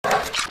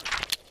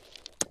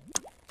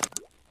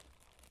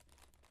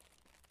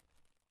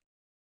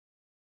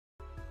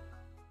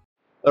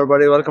Hello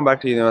everybody, welcome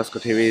back to Univesco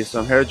TV. So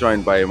I'm here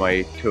joined by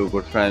my two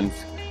good friends,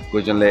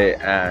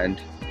 Gujanle and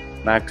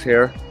Max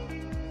here.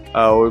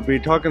 We'll be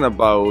talking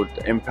about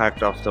the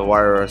impact of the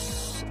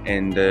virus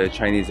in the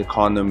Chinese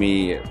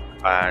economy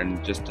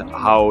and just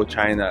how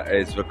China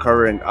is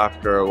recovering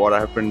after what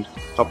happened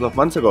a couple of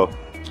months ago.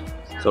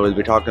 So we'll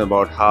be talking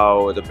about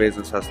how the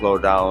business has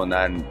slowed down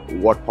and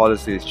what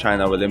policies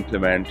China will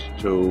implement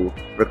to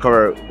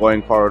recover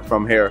going forward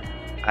from here,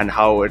 and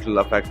how it will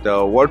affect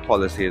the world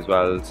policy as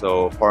well,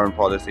 so foreign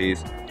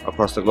policies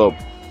across the globe.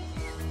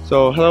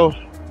 So hello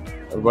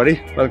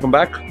everybody, welcome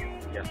back.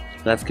 Yeah.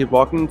 Let's keep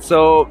walking.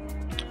 So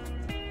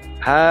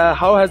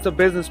how has the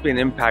business been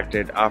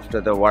impacted after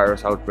the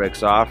virus outbreak?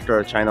 So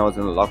after China was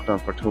in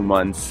lockdown for 2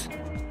 months,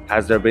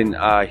 has there been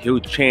a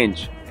huge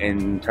change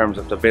in terms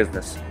of the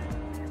business?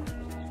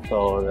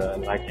 So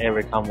like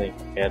every company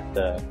get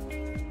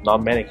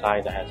not many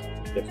clients as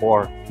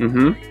before.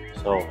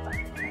 So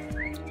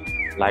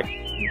like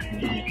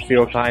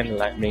fewer clients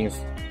like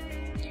means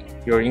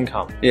your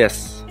income.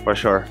 Yes, for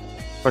sure.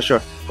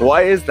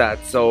 Why is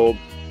that? So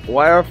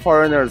why are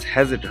foreigners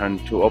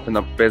hesitant to open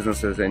up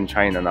businesses in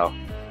China now?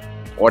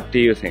 What do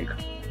you think?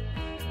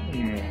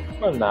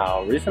 Well,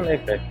 now recently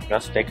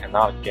because they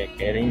cannot get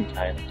in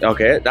China.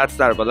 Okay, that's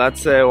that. But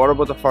let's say, what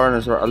about the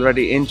foreigners who are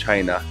already in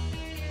China?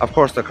 Of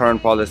course, the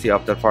current policy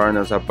of the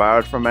foreigners are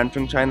barred from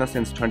entering China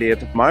since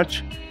 28th of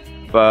March.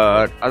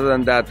 But other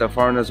than that, the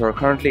foreigners who are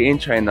currently in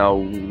China,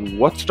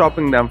 what's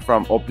stopping them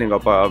from opening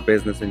up a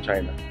business in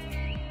China?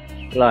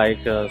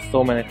 Like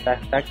so many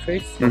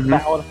factories.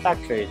 All the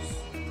factories,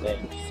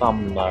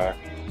 some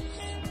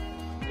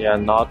they are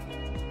not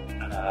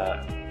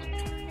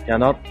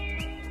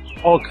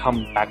all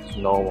come back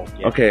to normal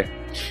yet.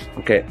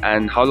 Okay.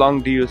 And how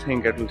long do you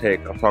think it will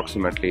take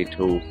approximately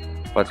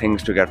for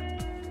things to get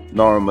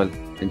normal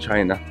in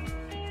China?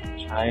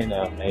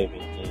 China maybe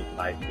need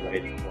like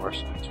waiting for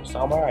until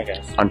summer, I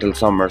guess. Until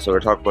summer, so we're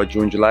talking about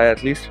June, July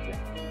at least? Yeah.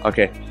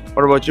 Okay.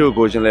 What about you,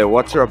 Gujanle?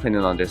 What's your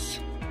opinion on this?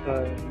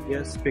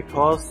 Yes,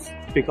 because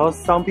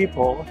some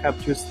people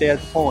have to stay at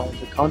home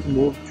and can't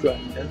move to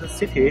another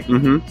city.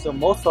 So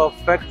most of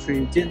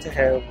factory didn't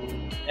have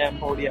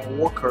employee and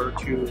worker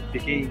to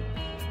begin.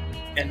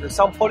 And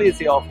some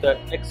policy of the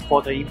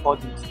export and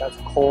importing, that's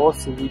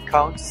cause we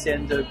can't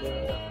send the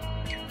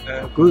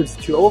goods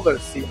to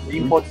overseas and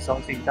import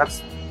something.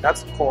 That's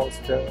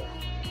caused the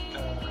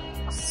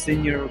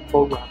senior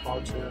program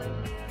about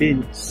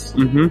business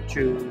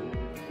to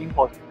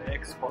import and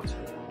export.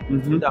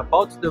 And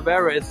about the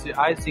virus,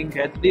 I think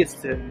at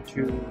least to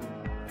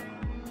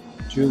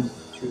June.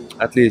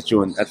 At least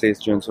June.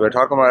 So we're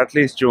talking about at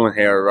least June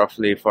here,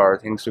 roughly, for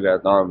things to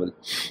get normal.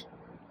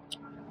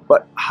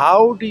 But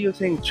how do you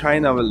think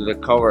China will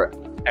recover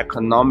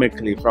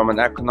economically from an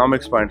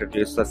economics point of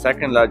view? It's the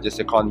second largest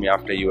economy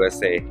after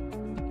USA.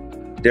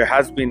 There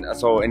has been,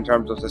 so in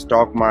terms of the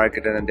stock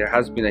market, and there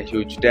has been a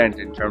huge dent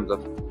in terms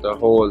of the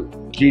whole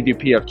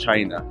GDP of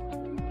China.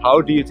 How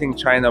do you think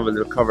China will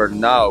recover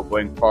now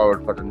going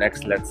forward for the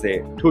next, let's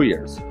say, 2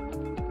 years?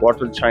 What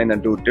will China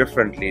do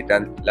differently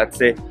than, let's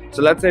say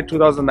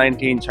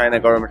 2019 China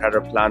government had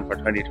a plan for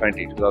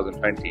 2020.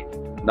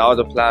 Now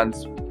the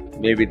plans,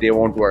 maybe they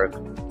won't work.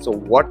 So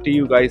what do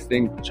you guys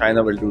think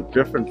China will do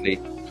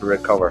differently to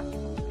recover?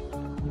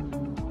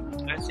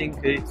 I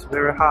think it's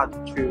very hard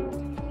to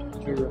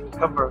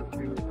recover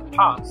to the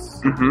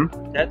past.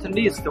 At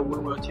least we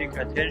will take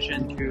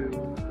attention to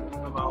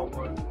our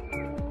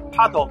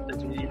part of the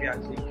GDP. I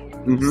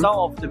think some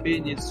of the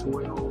business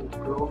will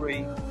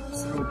growing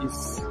through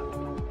this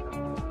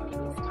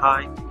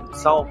time.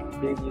 Some of the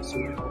business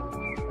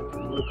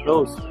will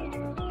close.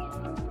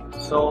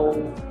 So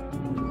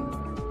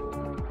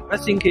I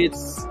think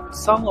it's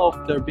some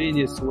of the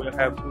business will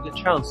have good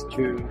chance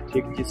to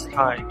take this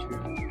time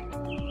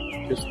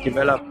to just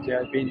develop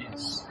their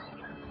business,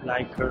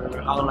 like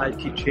online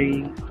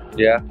teaching,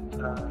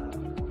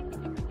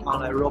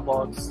 online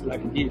robots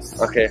like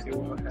this. Okay. They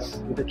will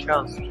have good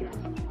chance to.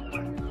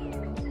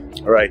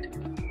 All right.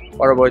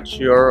 What about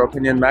your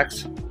opinion,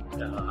 Max?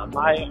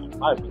 My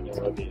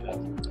opinion will be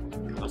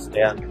because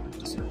then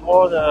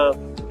all the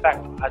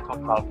I talk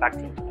about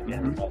factory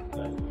again,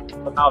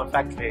 but now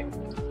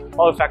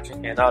all the factory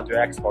cannot do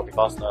export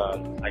because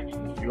like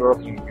in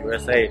Europe, in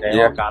USA,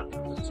 they all got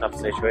tough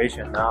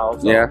situation now.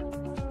 So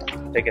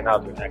they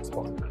cannot do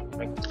export.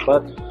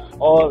 But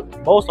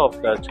most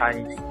of the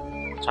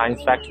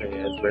Chinese factory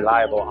is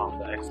reliable on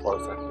the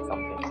exports and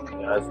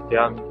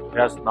something.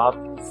 There's not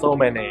so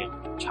many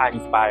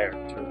Chinese buyers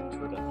to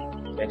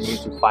them. They need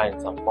to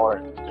find some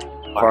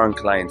foreign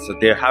clients. So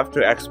they have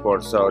to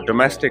export. So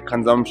domestic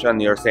consumption,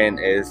 you're saying,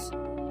 is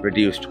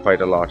reduced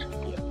quite a lot.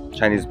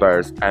 Chinese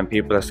buyers, and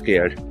people are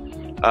scared.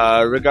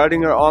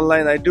 Regarding your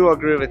online, I do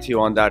agree with you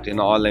on that. In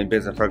online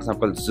business, for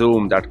example,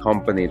 Zoom, that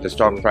company, the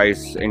stock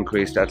price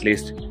increased at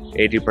least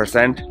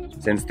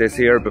 80% since this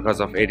year, because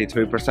of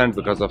 83%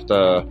 because of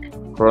the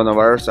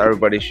coronavirus.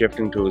 Everybody's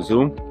shifting to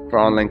Zoom for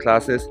online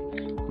classes.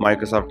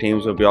 Microsoft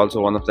Teams will be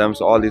also one of them.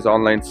 So all these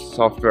online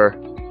software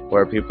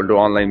where people do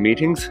online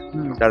meetings.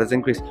 That has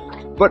increased.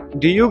 But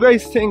do you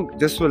guys think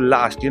this will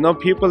last? You know,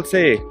 people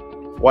say,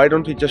 why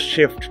don't we just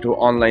shift to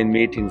online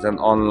meetings and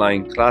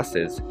online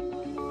classes?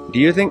 Do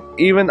you think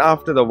even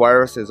after the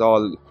virus is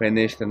all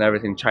finished and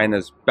everything,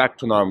 China's back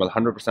to normal,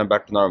 100%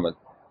 back to normal,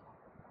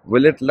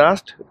 will it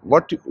last?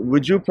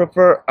 Would you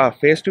prefer a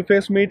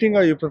face-to-face meeting,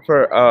 or you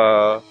prefer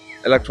a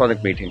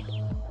electronic meeting?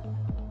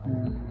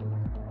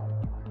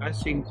 I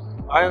think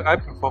I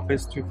prefer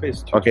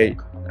face-to-face. Okay,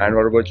 and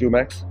what about you,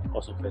 Max?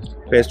 Also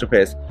face-to-face.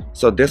 Face-to-face.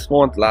 So this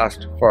won't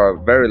last for a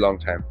very long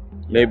time.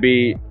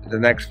 Maybe the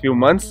next few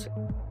months,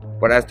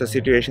 but as the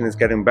situation is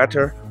getting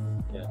better,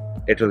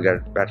 it will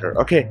get better.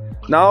 Okay,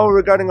 now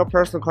regarding a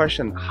personal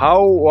question,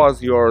 how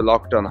was your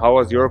lockdown? How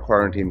was your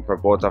quarantine for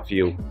both of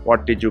you?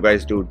 What did you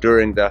guys do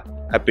during the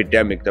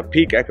epidemic, the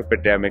peak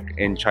epidemic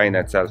in China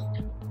itself?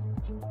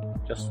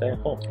 Just stay at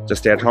home.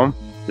 Just stay at home,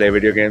 play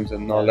video games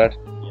and all that?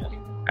 Yeah.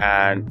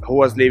 And who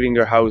was leaving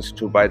your house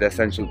to buy the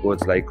essential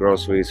goods like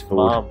groceries, food?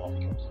 Mom, of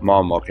course.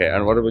 Mom, okay.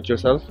 And what about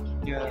yourself?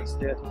 Yeah,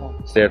 stay at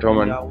home. Stay at home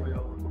and... Yeah,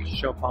 we'll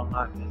shop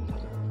online.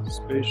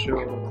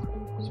 Special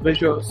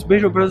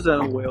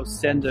person will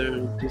send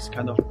this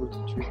kind of food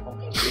to home.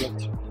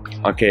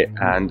 Okay,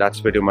 and that's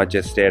pretty much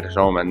just stay at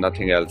home and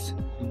nothing else.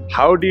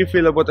 How do you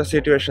feel about the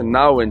situation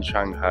now in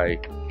Shanghai?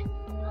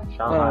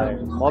 Shanghai.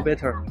 More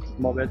better.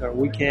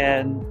 We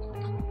can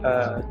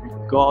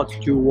go out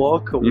to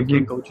work. We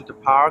can go to the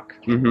park,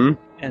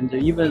 and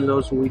even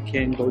those we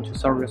can go to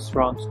some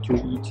restaurants to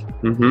eat.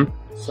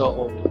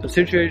 So the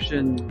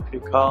situation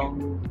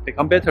become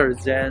better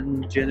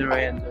than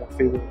January and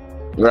February.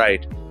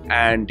 Right.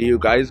 And do you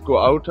guys go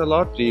out a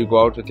lot? Do you go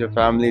out with your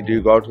family? Do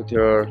you go out with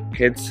your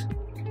kids?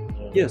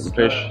 Yes.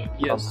 Fish?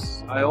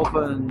 Yes.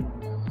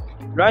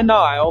 Right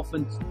now I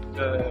often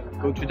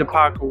go to the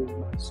park with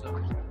myself.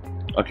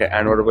 Okay,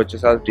 and what about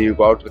yourself? Do you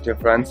go out with your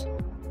friends?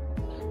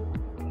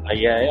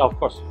 Yeah, of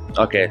course.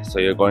 Okay, so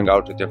you're going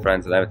out with your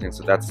friends and everything,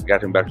 so that's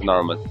getting back to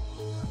normal.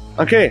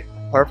 Okay,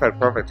 perfect.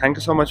 Thank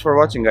you so much for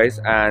watching, guys,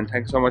 and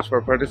thank you so much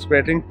for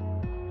participating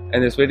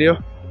in this video.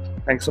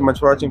 Thanks so much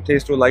for watching.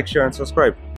 Please do like, share, and subscribe.